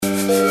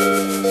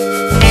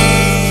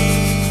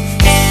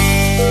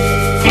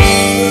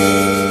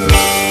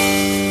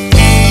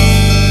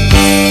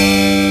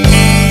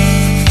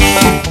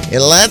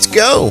Let's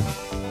go.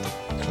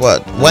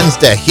 What,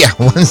 Wednesday? Yeah,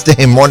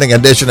 Wednesday morning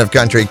edition of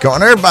Country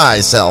Corner by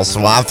Cell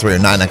Swath through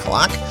 9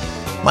 o'clock.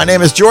 My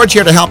name is George,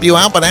 here to help you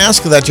out, but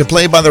ask that you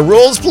play by the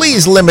rules.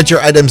 Please limit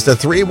your items to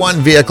 3,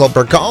 1 vehicle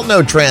per call,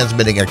 no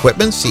transmitting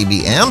equipment,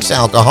 CBMs,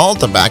 alcohol,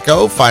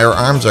 tobacco,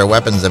 firearms, or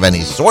weapons of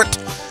any sort.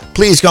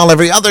 Please call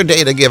every other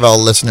day to give all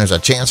listeners a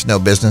chance. No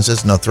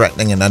businesses, no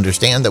threatening, and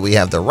understand that we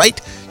have the right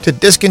to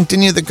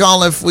discontinue the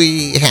call if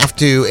we have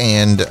to.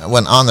 And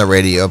when on the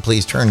radio,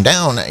 please turn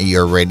down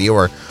your radio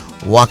or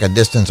walk a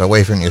distance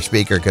away from your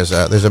speaker because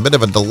there's a bit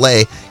of a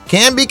delay.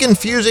 Can be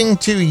confusing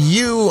to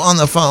you on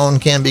the phone,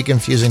 can be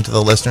confusing to the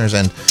listeners,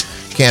 and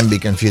can be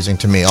confusing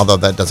to me, although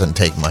that doesn't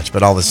take much,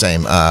 but all the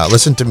same.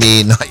 Listen to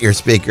me, not your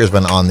speakers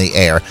when on the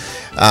air.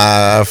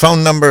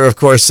 Phone number, of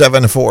course,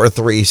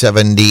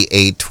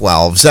 743-7812.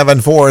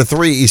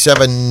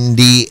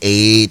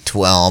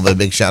 743-7812. A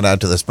big shout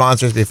out to the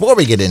sponsors before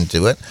we get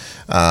into it.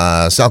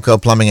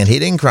 Selco Plumbing and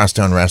Heating,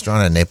 Crosstown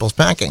Restaurant, and Naples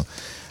Packing.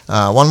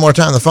 One more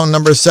time, the phone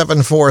number is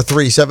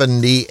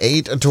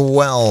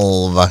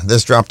 743-7812.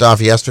 This dropped off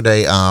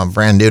yesterday,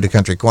 brand new to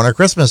Country Corner.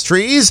 Christmas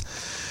trees.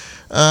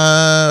 2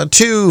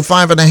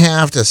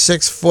 5.5 to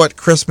 6 foot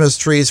Christmas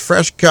trees,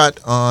 fresh cut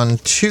on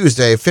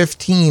Tuesday,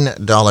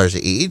 $15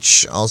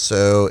 each.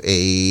 Also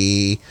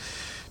a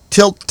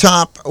tilt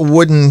top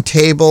wooden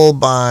table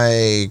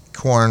by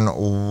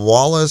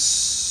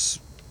Cornwallis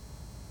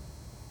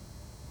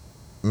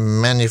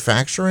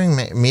Manufacturing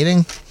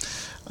Meeting.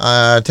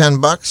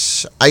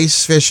 $10.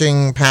 Ice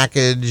fishing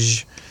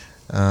package.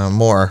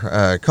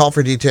 More. Call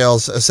for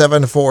details,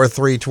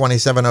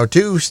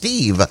 743-2702.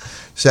 Steve,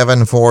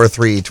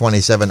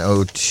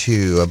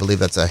 743-2702. I believe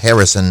that's a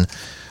Harrison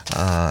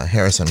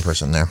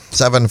person there.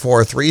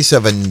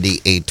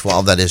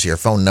 743-7812. That is your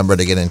phone number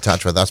to get in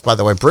touch with us. By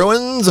the way,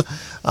 Bruins,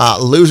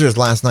 losers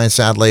last night,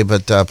 sadly,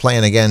 but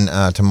playing again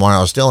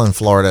tomorrow, still in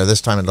Florida.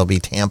 This time it'll be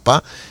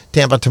Tampa.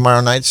 Tampa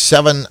tomorrow night,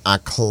 7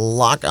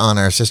 o'clock on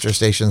our sister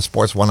station,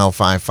 Sports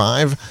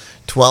 105.5,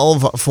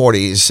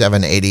 1240,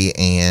 780,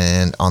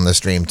 and on the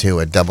stream too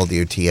at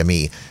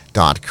WTME.com.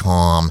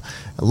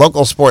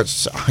 Local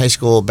sports, high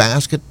school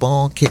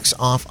basketball kicks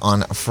off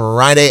on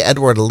Friday.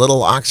 Edward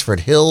Little,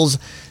 Oxford Hills,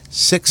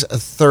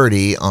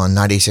 6:30 on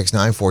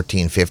 96.9,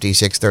 1450.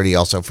 6:30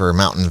 also for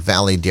Mountain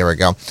Valley,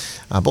 Dirigo.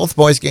 Both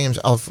boys games,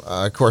 of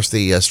course,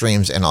 the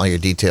streams and all your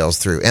details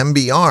through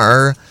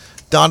MBR.org,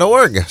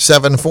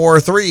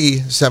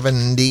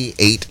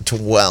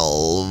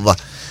 743-7812.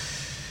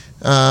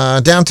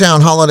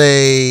 Downtown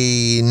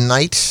Holiday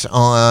Night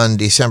on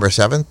December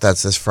 7th.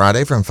 That's this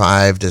Friday from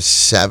 5 to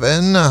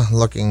 7.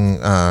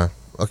 Looking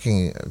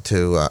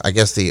to, I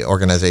guess the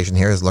organization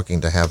here is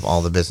looking to have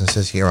all the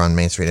businesses here on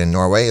Main Street in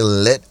Norway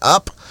lit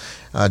up.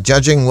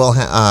 Judging will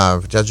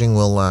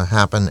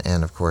happen,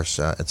 and of course,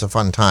 it's a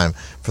fun time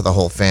for the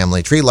whole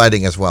family. Tree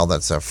lighting as well.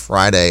 That's a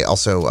Friday.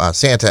 Also,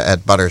 Santa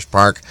at Butters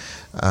Park.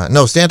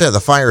 Santa at the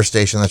fire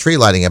station. The tree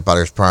lighting at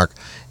Butters Park,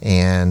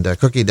 and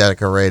cookie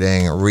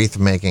decorating, wreath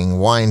making,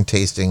 wine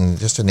tasting,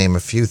 just to name a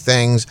few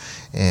things,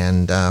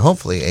 and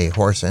hopefully a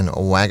horse and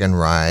wagon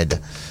ride.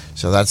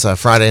 So that's a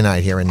Friday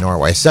night here in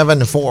Norway.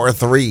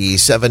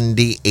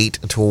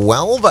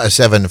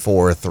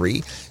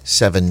 743-7812.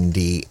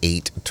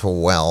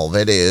 743-7812.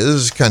 It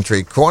is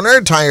Country Corner.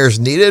 Tires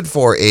needed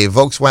for a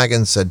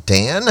Volkswagen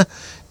sedan.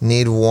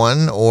 Need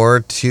 1 or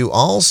 2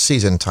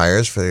 all-season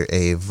tires for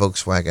a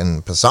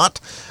Volkswagen Passat.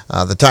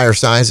 The tire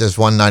size is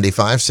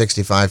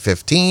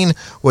 195/6515.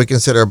 Would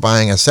consider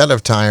buying a set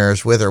of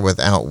tires with or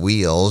without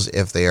wheels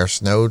if they are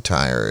snow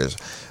tires.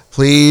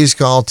 Please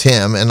call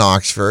Tim in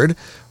Oxford.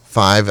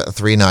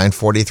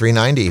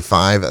 539-4390,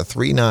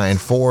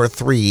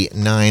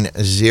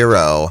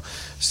 539-4390.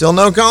 Still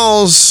no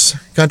calls.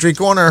 Country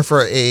Corner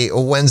for a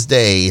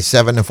Wednesday,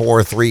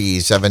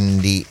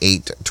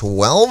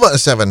 743-7812,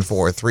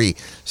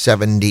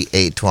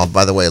 743-7812.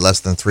 By the way, less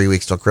than 3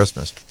 weeks till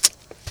Christmas.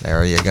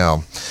 There you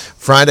go.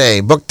 Friday,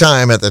 book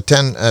time at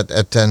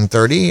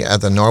 10:30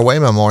 at the Norway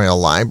Memorial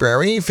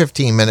Library.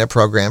 15-minute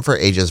program for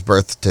ages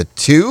birth to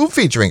 2,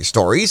 featuring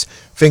stories,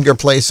 finger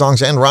play,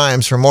 songs, and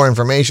rhymes. For more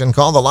information,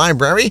 call the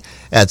library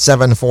at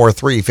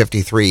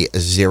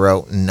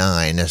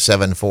 743-5309,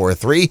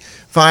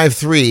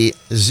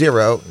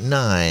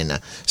 743-5309,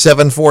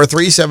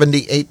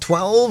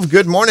 743-7812.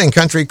 Good morning,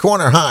 Country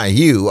Corner. Hi,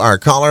 you are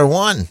caller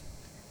 1.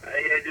 How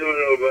you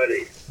doing,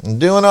 buddy? I'm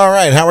doing all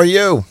right. How are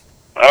you?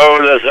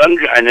 Oh, the sun's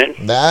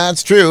shining.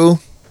 That's true.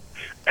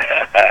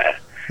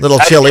 Little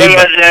chilly. I still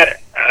got that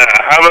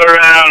hover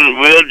around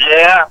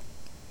wheelchair.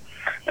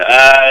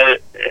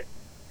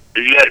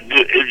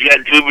 It's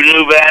got 2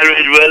 new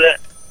batteries with it.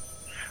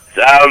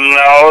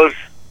 $1,000.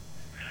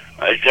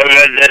 I still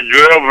got that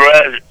drill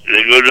press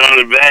that goes on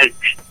the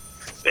bench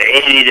for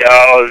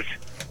 $80.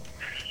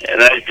 And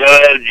I still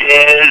have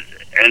chairs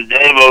and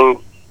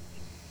table,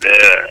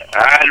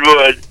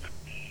 hardwood,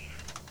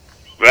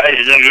 price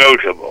is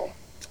negotiable.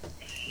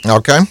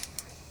 Okay.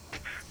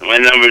 My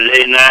number is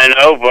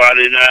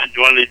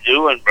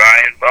 890-4922 and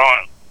Brian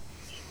Bowen.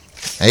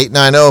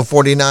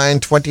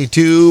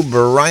 890-4922,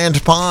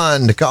 Bryant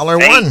Pond. Caller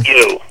 1.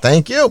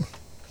 Thank you.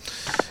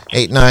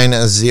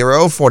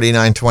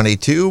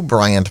 890-4922,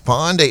 Bryant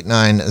Pond,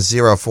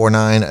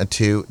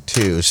 890-4922,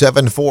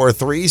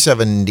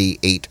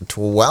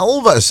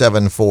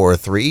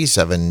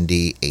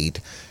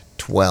 743-7812,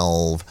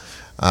 743-7812.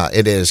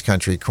 It is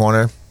Country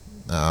Corner.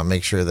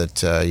 Make sure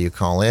that you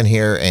call in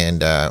here and,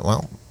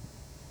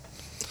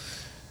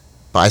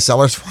 buy, sell,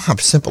 or swap.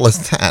 Simple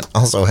as that.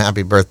 Also,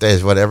 happy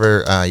birthdays,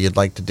 whatever you'd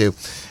like to do.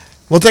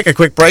 We'll take a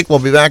quick break. We'll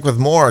be back with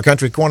more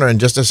Country Corner in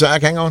just a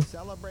sec. Hang on.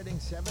 Celebrating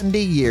 70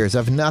 years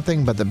of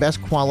nothing but the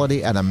best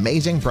quality at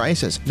amazing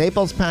prices.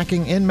 Naples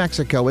Packing in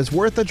Mexico is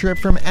worth a trip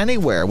from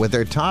anywhere with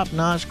their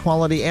top-notch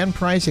quality and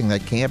pricing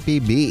that can't be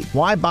beat.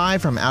 Why buy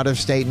from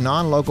out-of-state,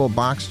 non-local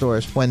box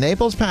stores when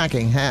Naples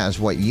Packing has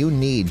what you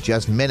need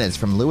just minutes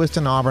from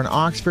Lewiston, Auburn,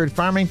 Oxford,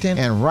 Farmington,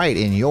 and right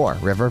in your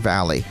River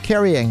Valley.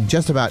 Carrying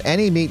just about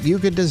any meat you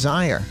could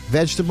desire,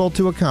 vegetable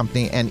to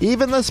accompany, and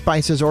even the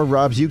spices or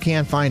rubs you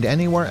can't find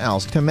anywhere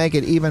else to make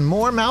it even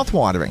more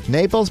mouth-watering.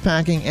 Naples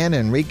Packing and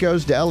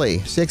Enrico's Deli,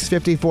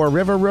 654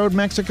 River Road,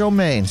 Mexico,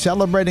 Maine,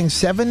 celebrating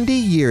 70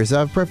 years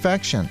of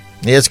perfection.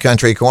 It's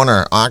Country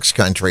Corner, Ox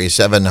Country,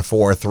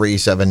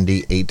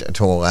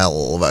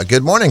 743-7812.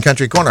 Good morning,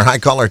 Country Corner. Hi,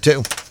 caller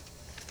 2.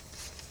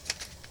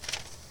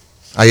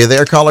 Are you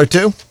there, caller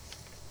 2?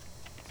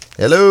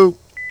 Hello?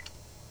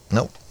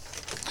 Nope.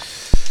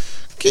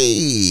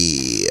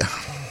 Okay.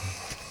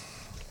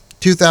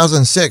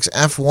 2006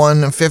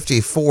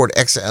 F-150 Ford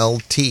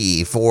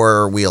XLT,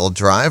 four-wheel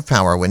drive,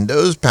 power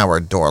windows, power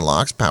door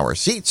locks, power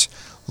seats.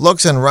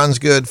 Looks and runs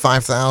good,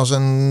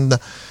 5,000,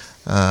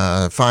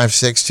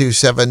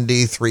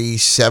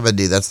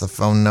 562-7370. That's the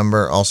phone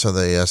number. Also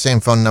the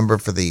same phone number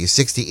for the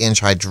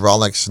 60-inch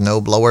hydraulic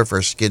snow blower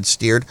for skid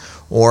steered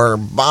or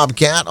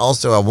Bobcat.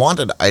 Also a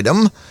wanted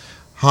item,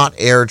 hot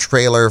air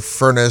trailer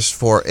furnace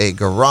for a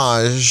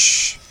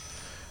garage.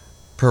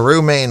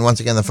 Peru, Maine. Once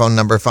again, the phone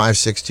number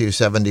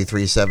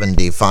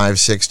 562-7370,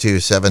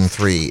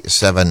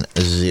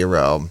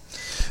 562-7370.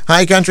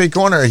 Hi, Country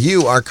Corner.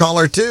 You are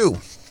caller 2.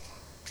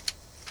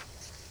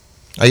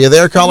 Are you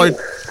there, caller?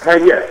 Hi,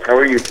 yes. How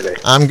are you today?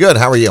 I'm good.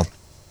 How are you?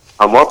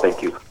 I'm well,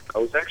 thank you. I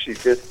was actually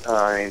just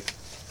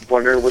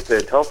wondering what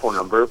the telephone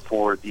number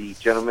for the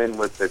gentleman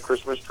with the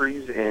Christmas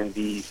trees and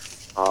the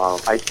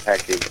ice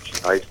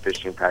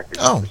fishing package.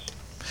 Oh.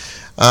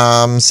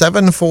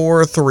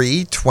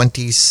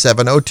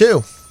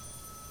 743-2702.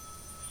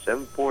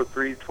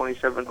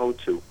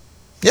 743-2702.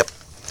 Yep.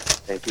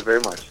 Thank you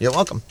very much. You're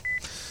welcome.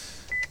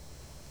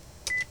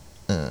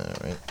 All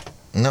right.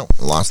 No,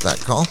 lost that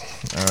call.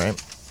 All right.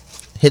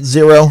 Hit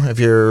 0 if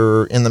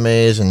you're in the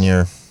maze and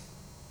you're...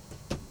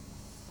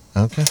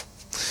 Okay.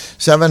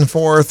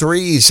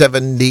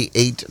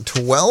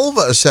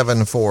 743-7812.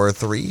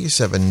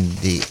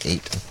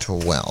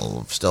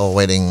 743-7812. Still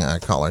waiting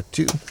caller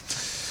 2.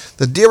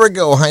 The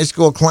Dirigo High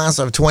School class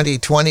of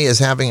 2020 is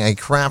having a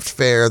craft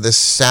fair this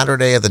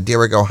Saturday at the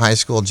Dirigo High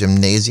School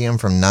Gymnasium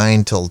from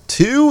 9 till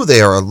 2.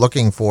 They are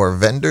looking for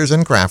vendors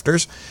and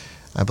crafters.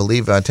 I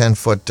believe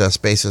 10-foot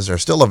spaces are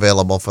still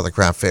available for the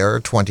craft fair,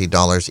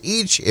 $20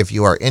 each. If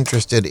you are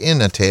interested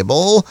in a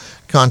table,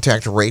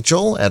 contact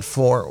Rachel at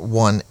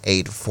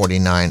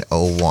 418-4901.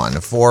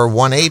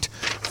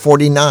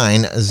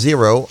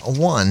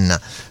 418-4901.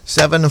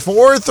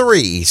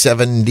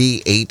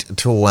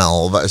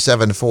 743-7812.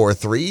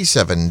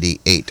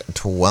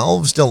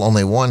 743-7812. Still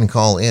only one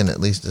call in, at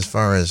least as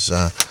far as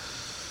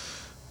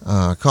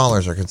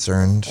callers are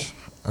concerned.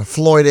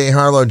 Floyd A.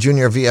 Harlow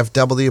Jr.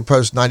 VFW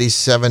Post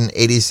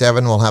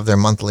 9787 will have their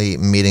monthly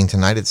meeting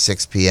tonight at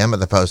 6 p.m.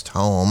 at the Post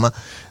Home.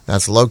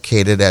 That's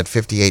located at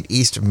 58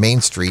 East Main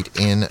Street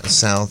in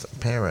South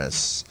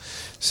Paris.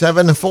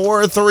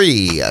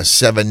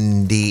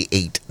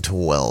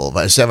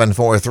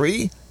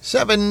 743-7812.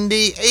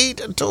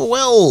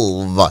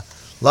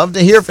 743-7812. Love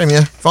to hear from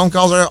you. Phone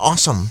calls are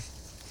awesome.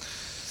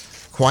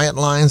 Quiet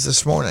lines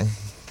this morning.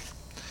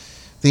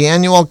 The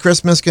annual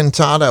Christmas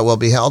Cantata will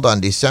be held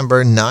on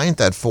December 9th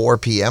at 4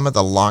 p.m. at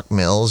the Lock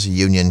Mills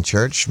Union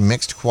Church.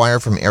 Mixed choir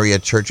from area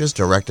churches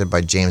directed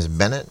by James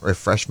Bennett.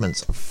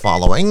 Refreshments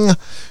following.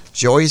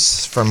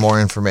 Joyce, for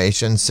more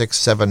information,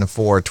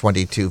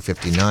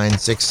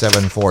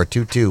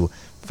 674-2259,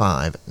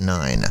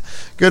 674-2259.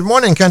 Good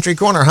morning, Country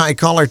Corner. Hi,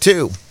 caller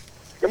 2.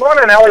 Good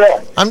morning. How are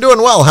you? I'm doing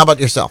well. How about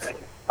yourself?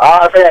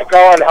 I think I'm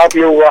calling to help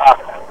you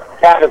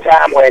have the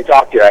time when I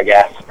talk to you, I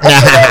guess.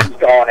 That's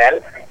going at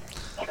it.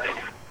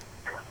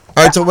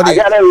 All right, so what do you...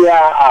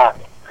 I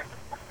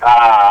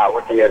got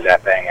what is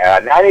that thing?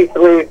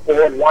 93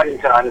 Ford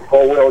 1-ton,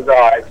 four-wheel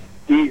drive,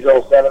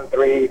 diesel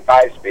 7.3,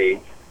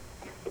 5-speed.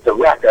 It's a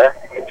wrecker.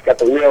 It's got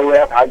the wheel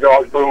lift,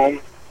 hydraulic boom.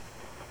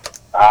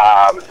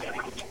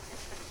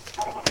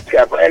 It's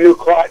got a brand new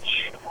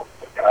clutch.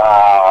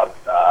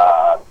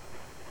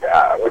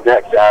 What's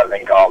that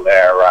thing called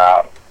there?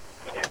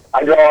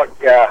 Hydraulic,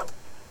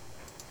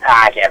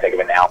 I can't think of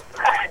it now.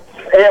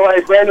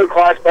 Anyways, brand new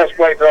clutch, best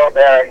way to throw it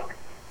bearing.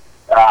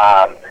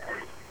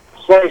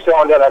 Slave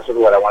cylinder, that's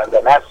what I wanted.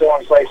 The mass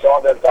cylinder, slave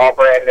cylinder, it's all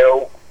brand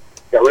new.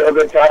 Got real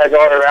good tires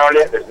all around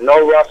it. There's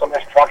no rust on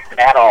this truck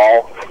at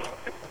all.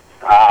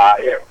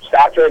 It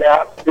starts right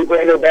up. 2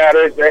 brand new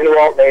batteries, brand new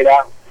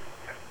alternator.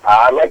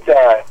 I'd like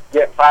to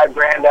get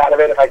 $5,000 out of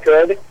it if I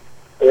could,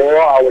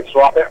 or I would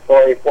swap it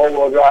for a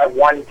 4-wheel drive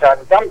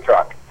 1-ton dump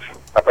truck.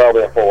 I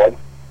probably afford.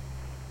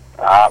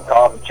 I'm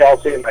calling from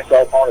Chelsea, and my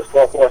cell phone is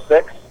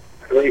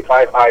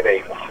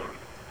 446-3558.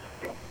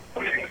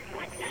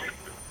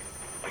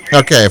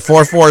 Okay,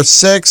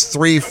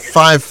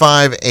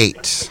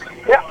 446-3558.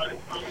 Yeah.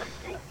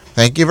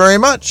 Thank you very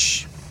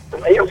much.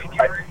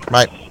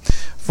 Bye.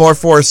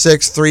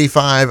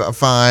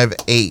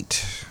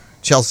 446-3558.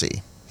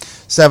 Chelsea.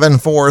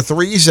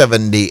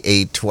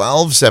 743-7812.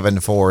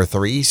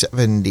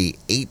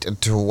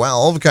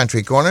 743-7812.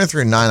 Country Corner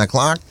through 9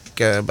 o'clock,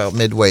 about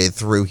midway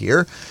through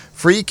here.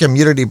 Free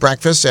community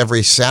breakfast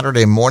every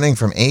Saturday morning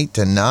from 8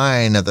 to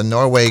 9 at the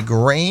Norway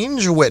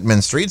Grange,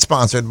 Whitman Street,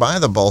 sponsored by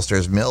the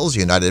Bolsters Mills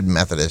United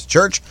Methodist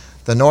Church,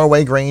 the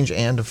Norway Grange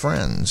and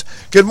Friends.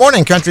 Good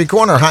morning, Country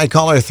Corner. Hi,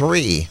 caller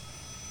 3.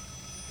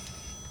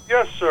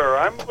 Yes, sir.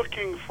 I'm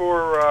looking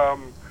for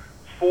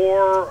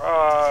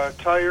 4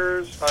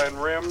 tires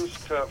and rims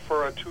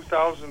for a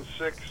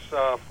 2006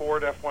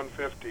 Ford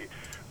F-150.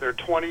 They're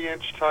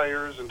 20-inch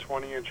tires and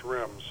 20-inch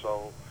rims,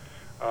 so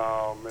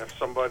if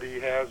somebody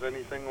has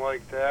anything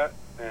like that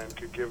and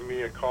could give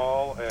me a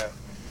call at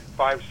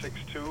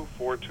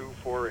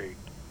 562-4248.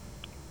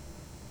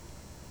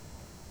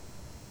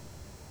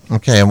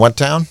 Okay, in what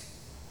town?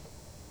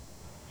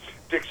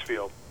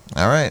 Dixfield.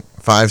 All right,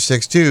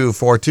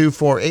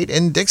 562-4248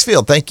 in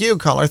Dixfield. Thank you,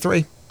 caller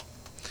 3.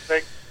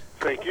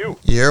 Thank you.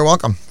 You're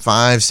welcome.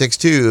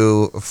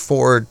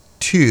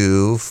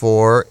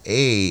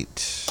 562-4248.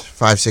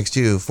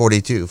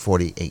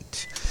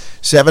 562-4248.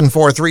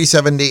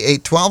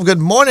 743-7812. Good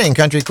morning,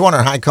 Country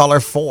Corner. Hi, caller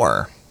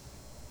 4.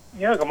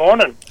 Yeah, good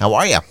morning. How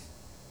are you?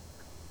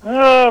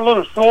 A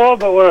little sore,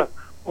 but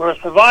we're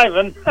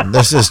surviving.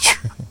 This is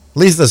true. At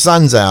least the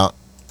sun's out.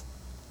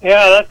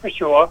 Yeah, that's for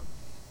sure.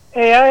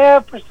 Hey, I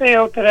have for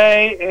sale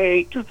today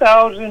a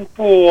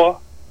 2004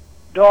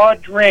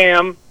 Dodge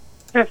Ram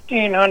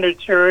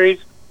 1500 series.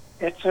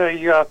 It's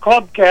a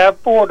club cab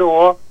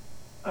 4-door.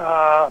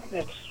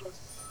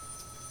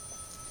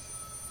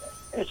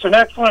 It's an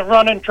excellent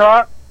running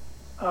truck.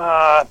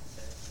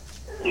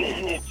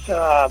 It's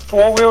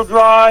 4-wheel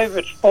drive.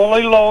 It's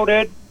fully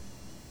loaded.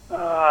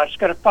 It's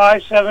got a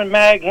 5.7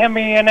 mag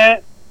Hemi in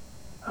it.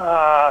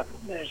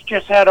 It's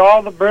just had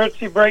all the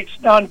emergency brakes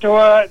done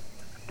to it.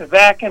 The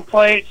vacuum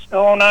plates, the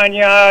whole 9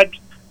 yards.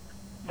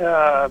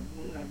 The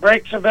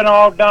brakes have been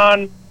all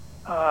done.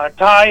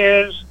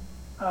 Tires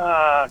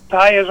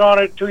on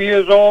it 2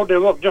 years old. They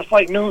look just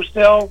like new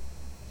still.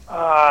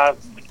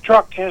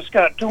 Truck has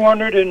got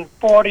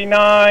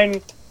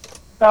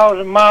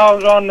 249,000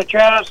 miles on the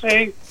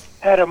chassis.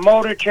 Had a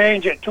motor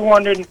change at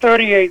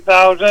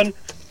 238,000,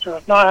 so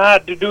it's not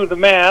hard to do the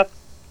math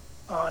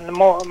on the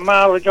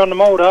mileage on the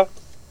motor.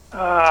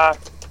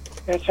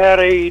 It's had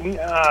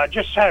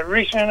just had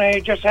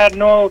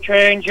an oil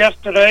change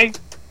yesterday,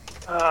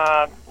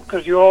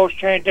 because you always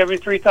change every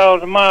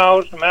 3,000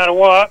 miles, no matter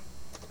what.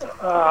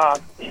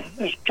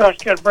 This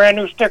truck's got a brand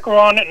new sticker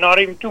on it, not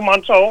even 2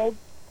 months old.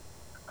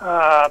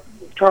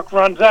 Truck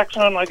runs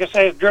excellent. Like I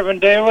say, it's driven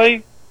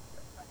daily.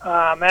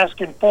 I'm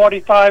asking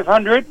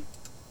 $4,500.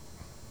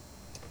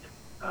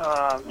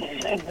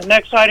 And the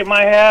next item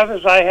I have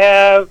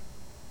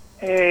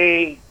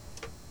a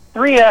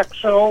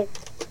 3-axle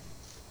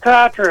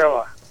car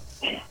trailer.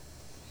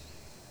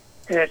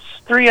 It's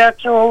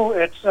 3-axle.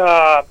 It's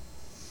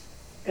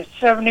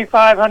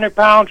 7,500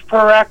 pounds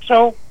per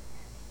axle.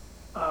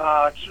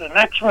 It's an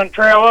excellent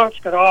trailer. It's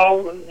got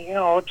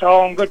it's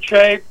all in good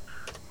shape.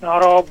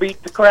 Not all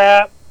beat to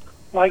crap.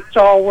 Lights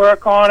all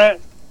work on it.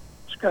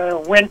 It's got a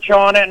winch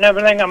on it and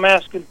everything. I'm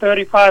asking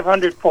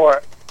 $3,500 for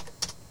it.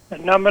 The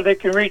number they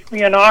can reach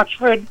me in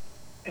Oxford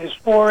is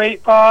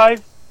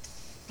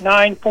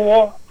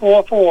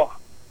 485-9444.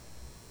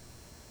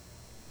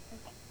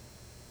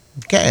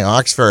 Okay,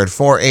 Oxford,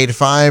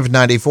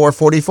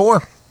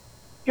 485-9444.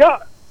 Yeah.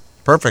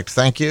 Perfect.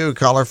 Thank you,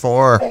 caller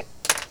 4.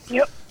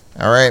 Yep.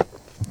 All right.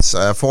 It's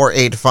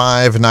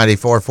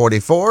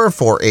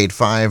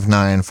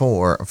 485-9444,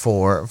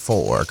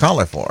 485-9444.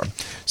 Caller 4.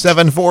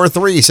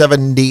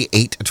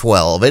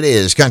 743-7812. It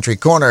is Country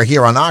Corner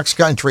here on Ox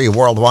Country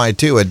Worldwide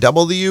 2 at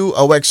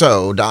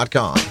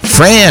WOXO.com.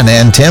 Fran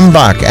and Tim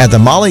Buck at the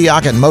Molly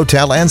Yockett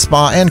Motel and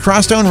Spa and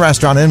Crosstone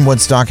Restaurant in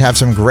Woodstock have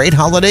some great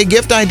holiday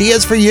gift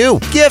ideas for you.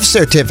 Gift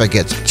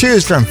certificates.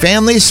 Choose from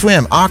family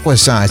swim, aqua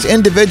size,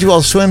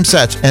 individual swim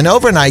sets, an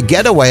overnight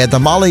getaway at the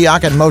Molly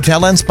Yockett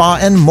Motel and Spa,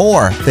 and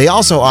more. They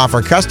also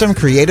offer custom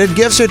created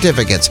gift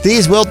certificates.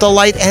 These will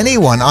delight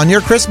anyone on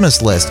your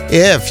Christmas list.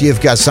 If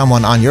you've got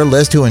someone on your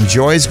list who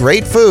enjoys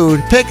great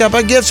food, pick up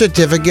a gift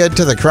certificate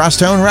to the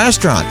Crosstone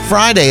Restaurant.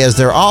 Friday is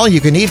their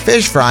all-you-can-eat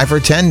fish fry for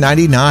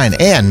 $10.99,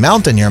 and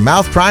melt in your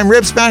mouth prime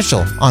rib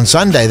special. On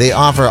Sunday, they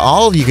offer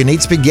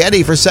all-you-can-eat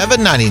spaghetti for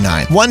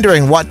 $7.99.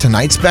 Wondering what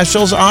tonight's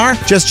specials are?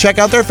 Just check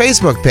out their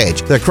Facebook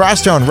page. The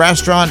Crosstone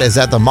Restaurant is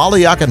at the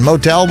Mollyuckin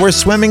Motel, where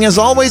swimming is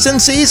always in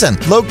season.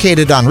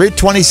 Located on Route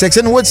 26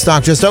 in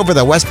Woodstock, just over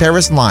the West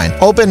Paris line.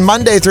 Open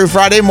Monday through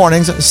Friday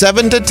mornings,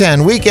 7 to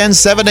 10, weekends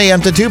 7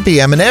 a.m. to 2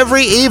 p.m., and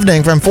every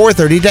evening from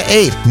 4:30 to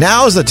 8.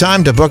 Now is the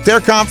time to book their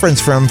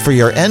conference room for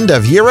your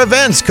end-of-year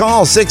events.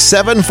 Call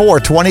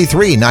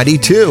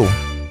 674-2392.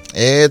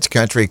 It's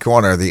Country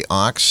Corner, the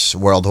Ox,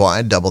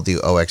 worldwide,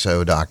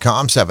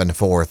 WOXO.com,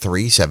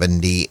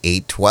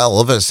 743-7812,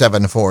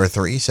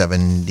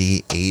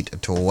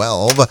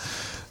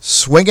 743-7812.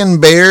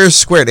 Swingin' Bears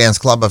Square Dance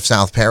Club of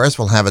South Paris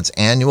will have its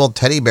annual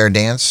Teddy Bear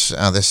Dance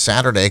this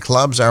Saturday.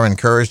 Clubs are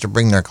encouraged to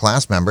bring their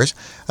class members.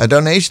 A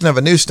donation of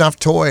a new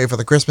stuffed toy for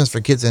the Christmas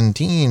for Kids and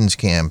Teens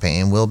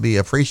campaign will be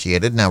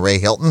appreciated. Now, Ray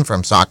Hilton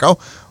from Saco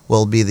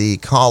will be the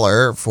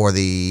caller for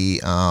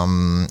the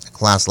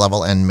class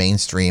level and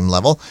mainstream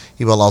level.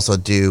 He will also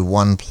do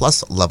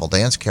 1+ level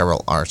dance.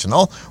 Carol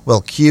Arsenal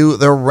will cue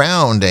the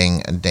rounding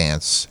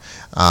dance.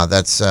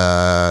 That's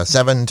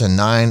 7 to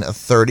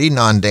 9:30.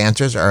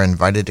 Non-dancers are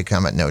invited to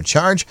come at no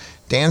charge.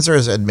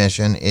 Dancers'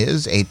 admission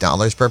is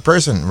 $8 per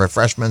person.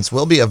 Refreshments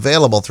will be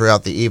available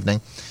throughout the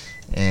evening.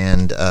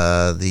 And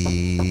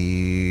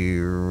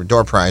the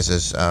door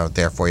prizes are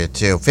there for you,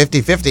 too.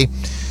 50-50.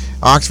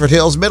 Oxford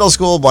Hills Middle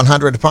School,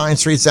 100 Pine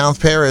Street, South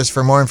Paris.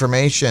 For more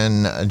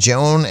information,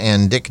 Joan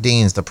and Dick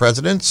Deans, the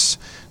presidents,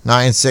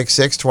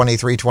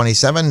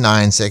 966-2327,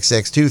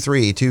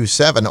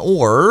 966-2327,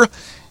 or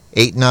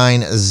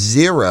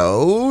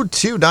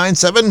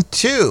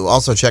 890-2972.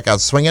 Also check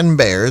out Swingin'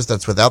 Bears,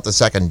 that's without the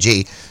second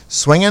G,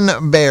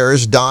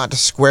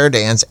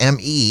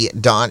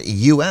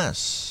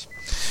 swinginbears.squaredanceme.us.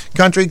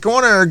 Country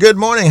Corner, good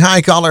morning.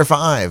 Hi, caller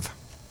 5.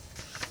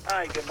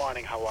 Hi, good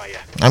morning. How are you?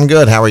 I'm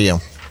good. How are you?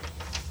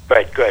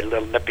 Good. A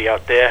little nippy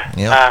out there.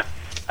 Yep.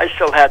 I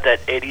still have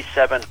that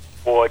 87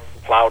 Ford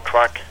plow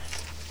truck,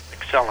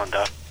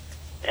 6-cylinder,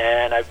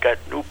 and I've got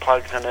new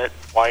plugs in it,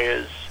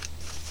 wires,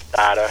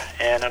 starter,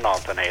 and an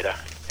alternator,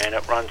 and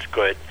it runs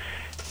good.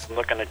 I'm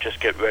looking to just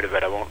get rid of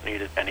it. I won't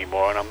need it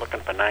anymore, and I'm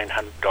looking for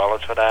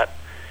 $900 for that.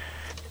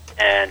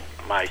 And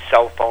my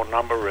cell phone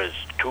number is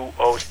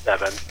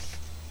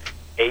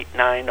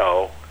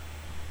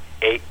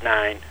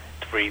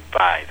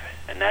 207-890-8935,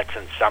 and that's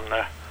in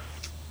Sumner.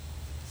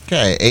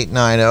 Okay,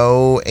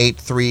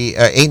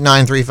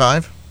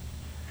 890-8935.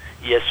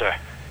 Yes, sir.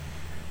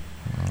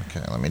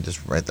 Okay, let me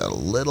just write that a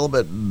little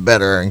bit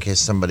better in case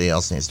somebody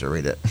else needs to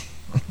read it.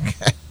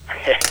 Okay.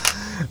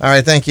 All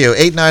right, thank you.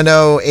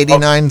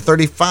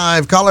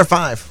 890-8935. Caller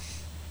 5.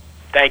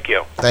 Thank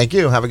you. Thank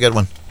you. Have a good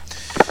one.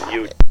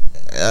 You.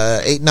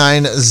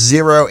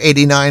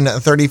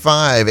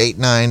 890-8935.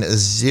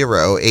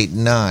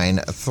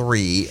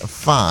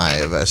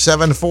 890-8935.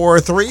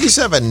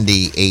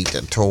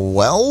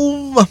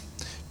 743-7812.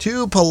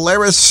 2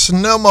 Polaris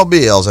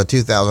snowmobiles, a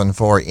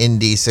 2004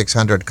 Indy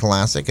 600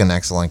 Classic in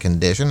excellent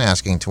condition,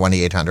 asking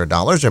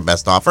 $2,800, your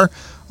best offer.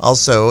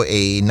 Also,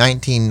 a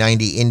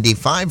 1990 Indy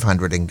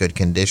 500 in good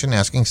condition,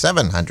 asking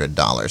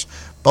 $700.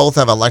 Both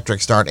have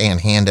electric start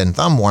and hand and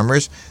thumb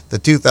warmers. The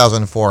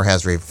 2004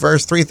 has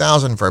reverse.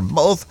 $3,000 for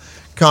both.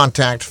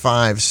 Contact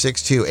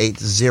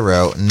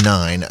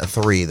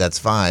 5628093. That's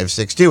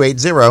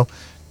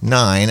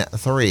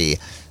 5628093.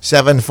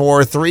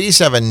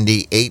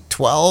 743-7812.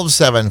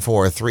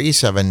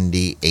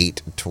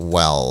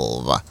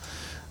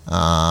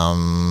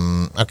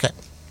 743-7812. Okay.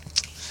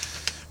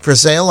 For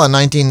sale, a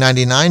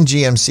 1999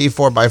 GMC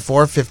 4x4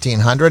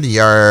 1500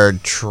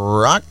 yard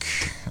truck.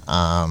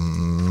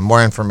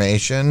 More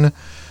information,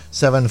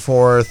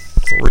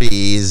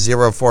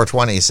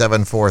 743-0420,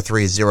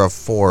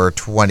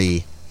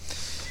 743-0420.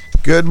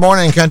 Good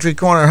morning, Country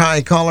Corner.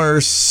 Hi, caller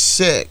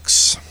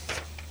 6.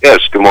 Yes,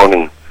 good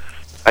morning.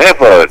 I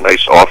have a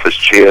nice office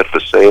chair for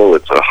sale.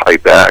 It's a high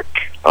back.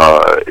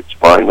 It's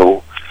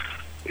vinyl.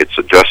 It's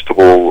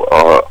adjustable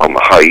on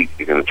the height.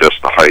 You can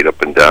adjust the height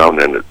up and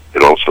down, and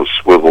it also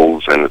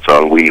swivels, and it's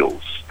on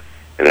wheels.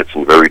 And it's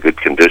in very good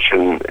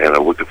condition, and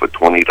I'm looking for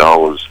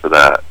 $20 for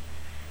that.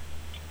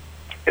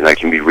 And I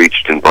can be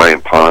reached in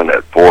Bryant Pond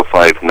at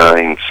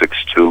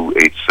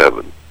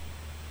 459-6287.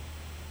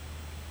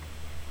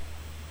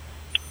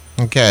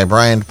 Okay,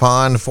 Bryant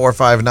Pond,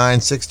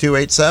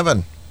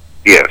 459-6287.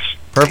 Yes.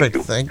 Perfect.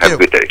 Thank you. Have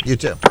a good day. You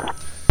too.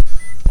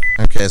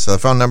 Okay, so the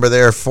phone number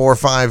there,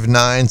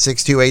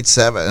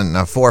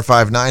 459-6287.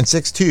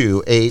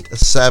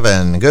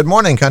 459-6287. Good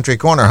morning, Country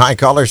Corner. Hi,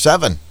 caller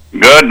 7.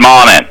 Good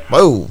morning.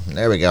 Whoa,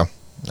 there we go.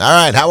 All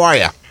right, how are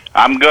you?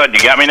 I'm good.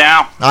 You got me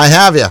now? I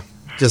have you.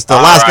 Just the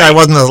last guy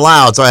wasn't as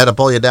loud, so I had to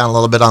pull you down a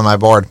little bit on my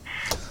board.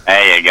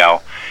 There you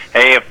go.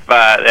 Hey, if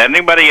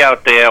anybody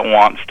out there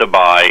wants to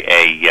buy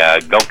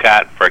a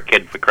go-kart for a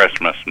kid for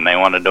Christmas and they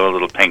want to do a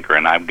little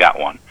tinkering, I've got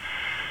one.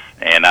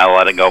 And I'll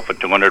let it go for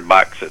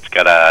 $200. It's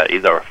got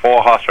either a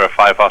 4-horse or a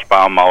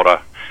 5-horsepower motor,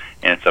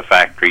 and it's a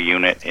factory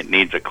unit. It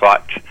needs a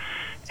clutch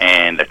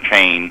and a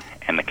chain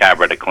and the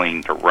carburetor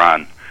clean to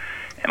run.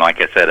 And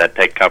like I said, I'd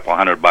take a couple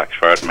 $100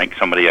 for it and make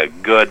somebody a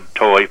good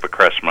toy for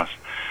Christmas.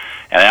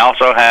 And I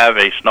also have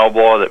a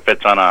snowblower that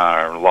fits on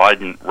a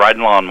riding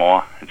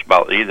lawnmower. It's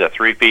about either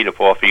 3 feet or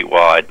 4 feet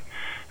wide.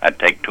 I'd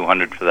take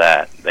 $200 for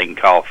that. They can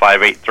call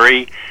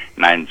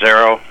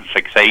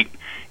 583-9068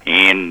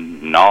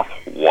 in North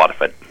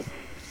Waterford.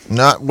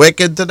 Not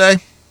wicked today?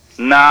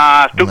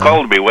 Nah, it's too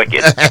cold to be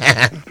wicked.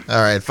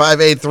 All right,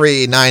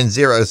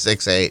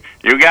 583-9068.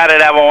 You got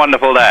it. Have a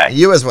wonderful day.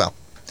 You as well.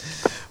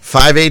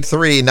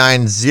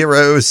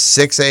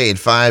 583-9068,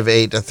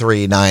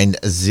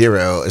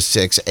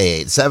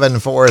 583-9068,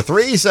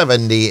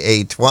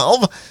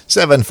 743-7812,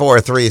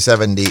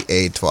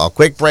 743-7812.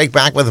 Quick break,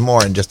 back with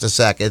more in just a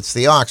sec. It's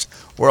the Ox,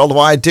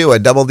 worldwide too,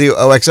 at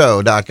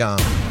WOXO.com.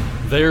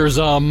 There's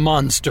a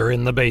monster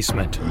in the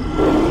basement.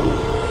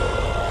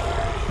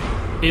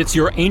 It's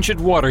your ancient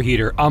water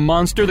heater, a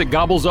monster that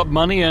gobbles up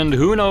money and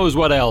who knows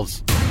what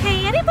else.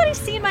 Hey, anybody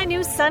seen my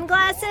new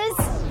sunglasses?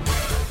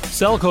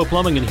 Selco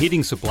Plumbing and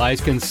Heating Supplies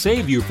can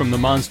save you from the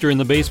monster in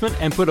the basement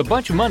and put a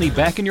bunch of money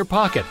back in your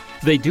pocket.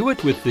 They do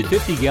it with the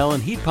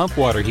 50-gallon heat pump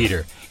water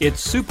heater.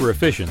 It's super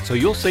efficient, so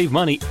you'll save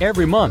money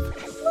every month.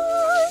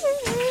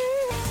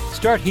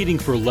 Start heating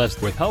for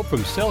less with help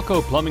from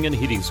Selco Plumbing and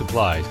Heating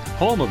Supplies,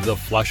 home of the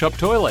flush-up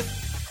toilet.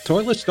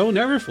 Toilets don't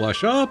ever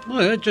flush up.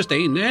 Well, it just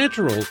ain't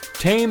natural.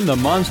 Tame the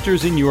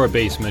monsters in your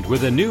basement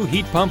with a new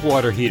heat pump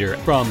water heater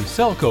from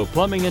Selco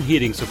Plumbing and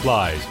Heating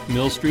Supplies,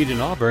 Mill Street in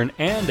Auburn,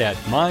 and at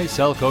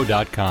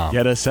myselco.com.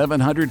 Get a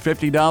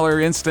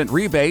 $750 instant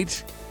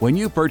rebate when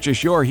you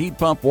purchase your heat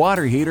pump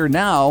water heater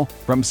now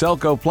from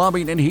Selco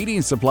Plumbing and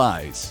Heating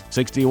Supplies,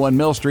 61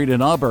 Mill Street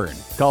in Auburn.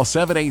 Call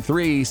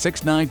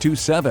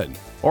 783-6927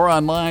 or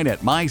online at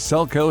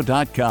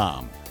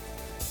myselco.com.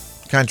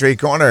 Country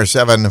Corner,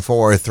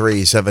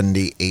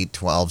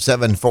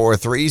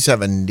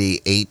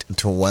 743-7812,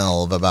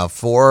 743-7812. About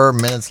 4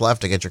 minutes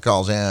left to get your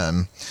calls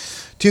in.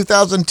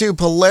 2002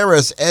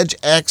 Polaris Edge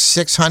X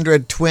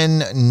 600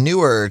 twin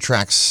newer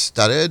track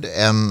studded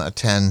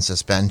M10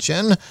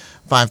 suspension,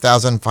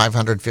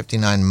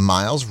 5,559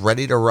 miles,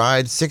 ready to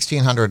ride,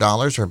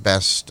 $1,600 her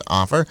best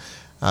offer.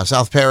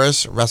 South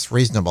Paris,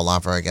 reasonable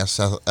offer, I guess.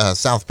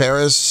 South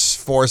Paris,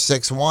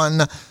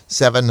 461-7396.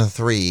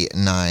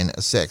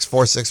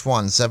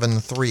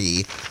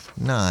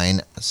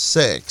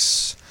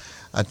 461-7396.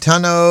 A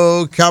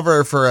tonneau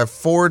cover for a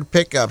Ford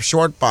pickup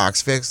short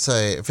box fits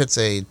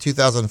a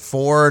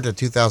 2004 to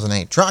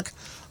 2008 truck.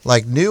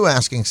 Like new,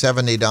 asking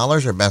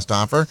 $70, her best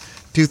offer.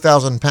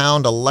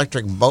 2,000-pound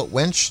electric boat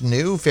winch,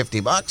 new,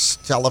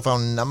 $50.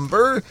 Telephone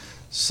number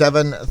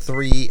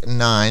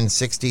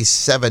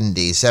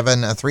 739-6070,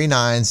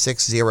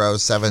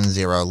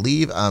 739-6070.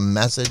 Leave a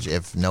message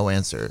if no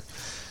answer.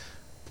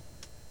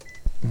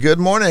 Good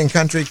morning,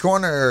 Country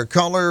Corner.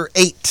 Caller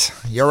 8,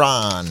 you're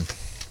on.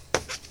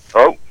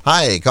 Oh.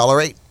 Hi, caller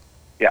 8.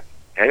 Yeah.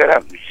 I got a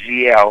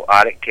ZL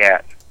Arctic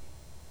Cat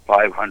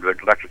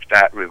 500 electric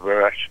start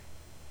reverse.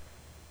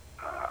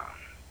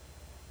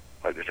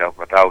 Like this out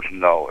for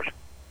 $1,000.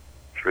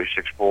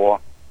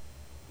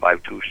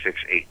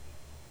 364-5268.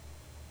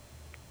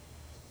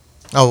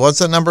 Oh, what's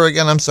the number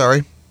again? I'm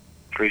sorry.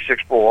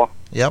 364.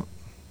 Yep.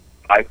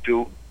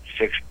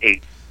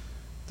 5268.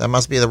 That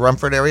must be the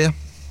Rumford area?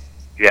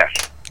 Yes.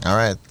 All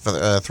right.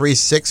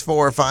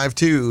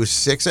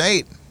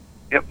 364-5268.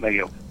 Yep, thank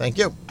you. Thank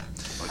you.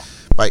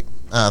 Bye.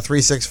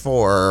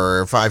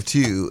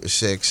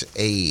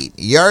 364-5268.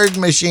 Yard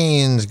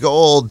Machines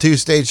Gold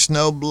 2-stage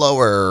snow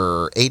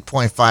blower,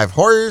 8.5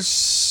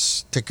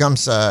 horse,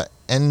 Tecumseh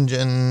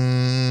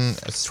engine,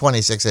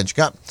 26-inch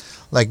cup.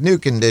 Like new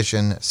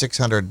condition,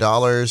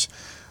 $600.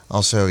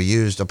 Also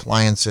used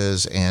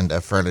appliances and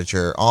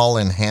furniture, all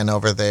in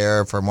Hanover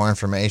there. For more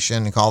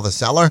information, call the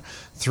seller,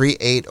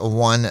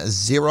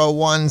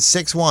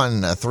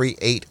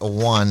 381-0161,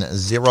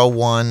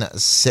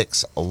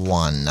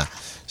 381-0161,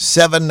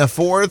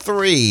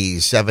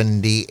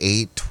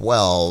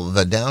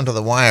 743-7812. Down to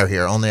the wire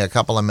here. Only a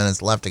couple of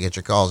minutes left to get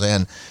your calls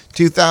in.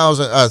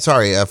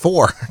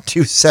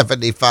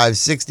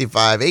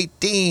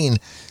 275-65-18.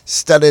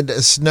 Studded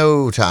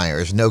snow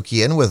tires,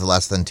 Nokian with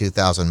less than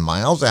 2,000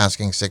 miles,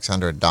 asking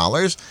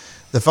 $600.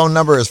 The phone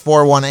number is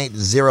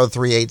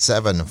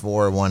 418-0387,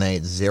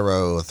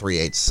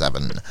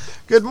 418-0387.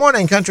 Good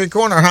morning, Country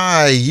Corner.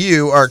 Hi,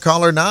 you are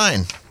caller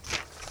 9.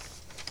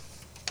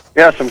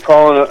 Yes, I'm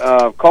calling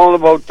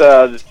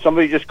about,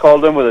 somebody just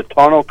called in with a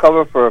tonneau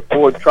cover for a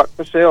Ford truck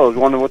for sale. I was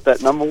wondering what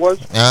that number was.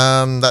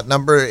 That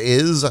number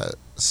is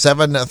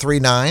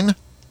 739.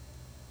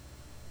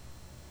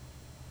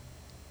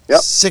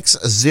 Yep.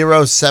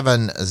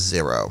 6070.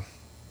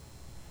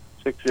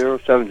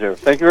 6070.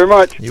 Thank you very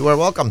much. You are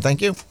welcome.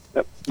 Thank you.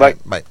 Yep. Bye.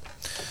 Bye.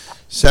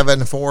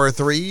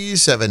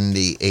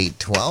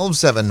 743-7812.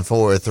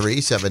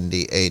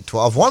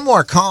 743-7812. One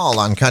more call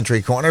on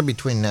Country Corner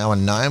between now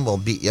and 9. We'll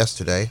beat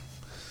yesterday.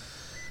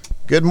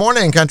 Good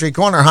morning, Country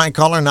Corner. Hi,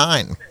 caller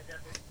 9.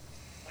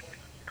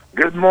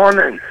 Good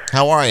morning.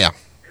 How are you?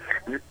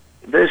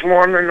 This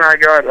morning I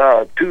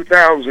got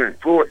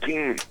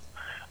 2014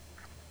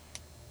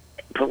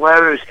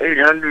 Polaris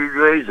 800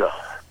 Razor.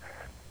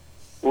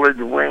 with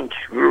winch,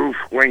 roof,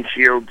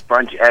 windshield,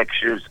 bunch of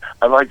extras.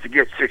 I'd like to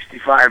get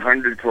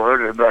 $6,500 for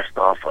the best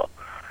offer.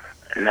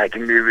 And I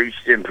can be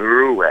reached in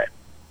Peru at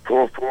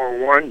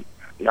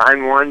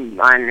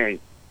 441-9198.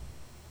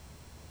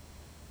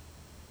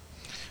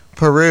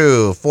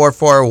 Peru,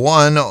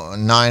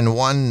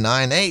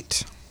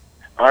 441-9198.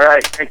 All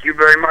right. Thank you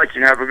very much,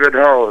 and have a good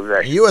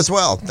holiday. You as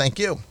well. Thank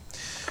you.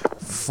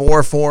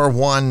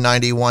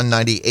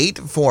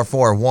 441-9198,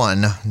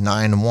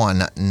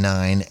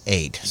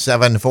 441-9198,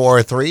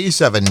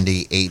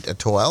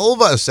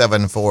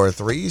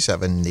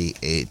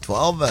 743-7812,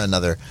 743-7812.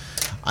 Another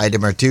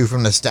item or two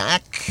from the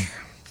stack.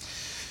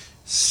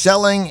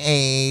 Selling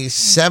a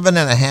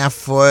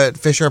 7.5-foot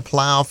Fisher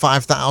plow,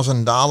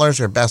 $5,000.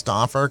 Your best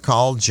offer.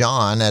 Call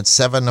John at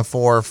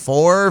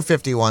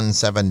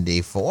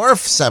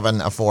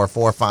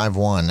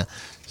 744-5174,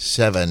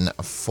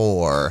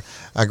 744-5174.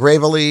 A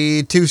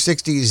Gravely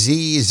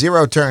 260Z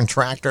zero-turn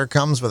tractor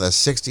comes with a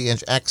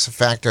 60-inch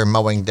X-Factor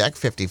mowing deck,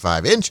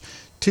 55-inch,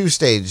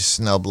 two-stage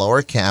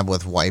snowblower, cab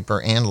with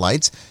wiper and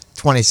lights,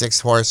 26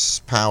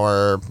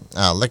 horsepower,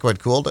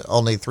 liquid-cooled,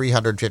 only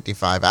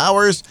 355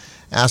 hours,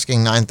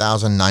 asking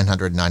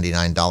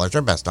 $9,999.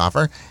 Our best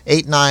offer,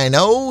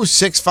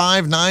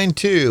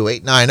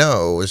 890-6592,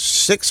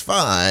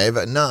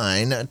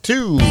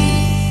 890-6592.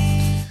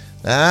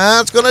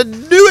 That's going to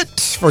do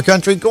it for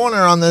Country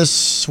Corner on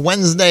this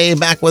Wednesday.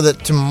 Back with it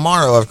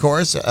tomorrow, of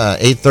course,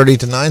 8:30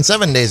 to 9,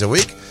 7 days a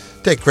week.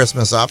 Take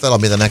Christmas off. That'll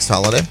be the next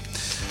holiday.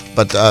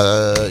 But,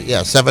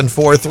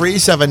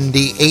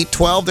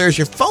 743-7812. There's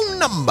your phone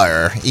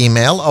number.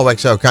 Email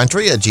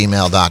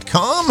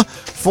oxocountry@gmail.com.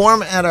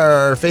 Form at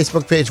our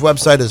Facebook page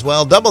website as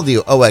well,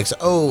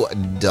 woxo.com.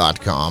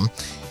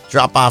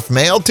 Drop off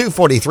mail,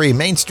 243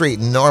 Main Street,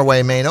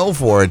 Norway, Maine,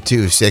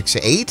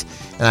 04268.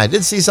 And I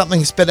did see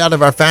something spit out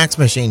of our fax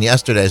machine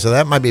yesterday, so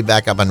that might be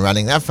back up and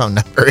running. That phone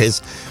number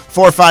is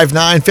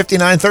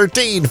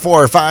 459-5913,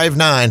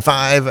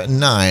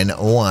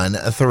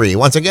 459-5913.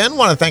 Once again,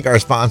 want to thank our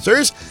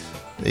sponsors,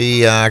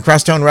 the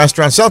Crosstown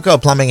Restaurant, Selco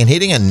Plumbing and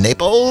Heating, and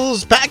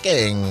Naples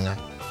Packing.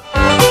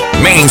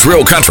 Maine's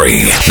Real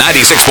Country,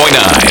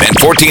 96.9 and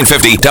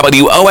 1450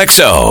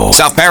 WOXO,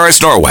 South Paris,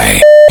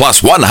 Norway,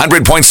 plus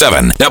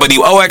 100.7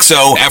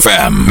 WOXO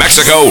FM,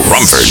 Mexico,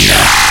 Rumford.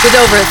 With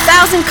over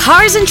 1,000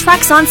 cars and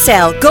trucks on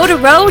sale, go to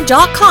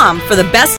row.com for the best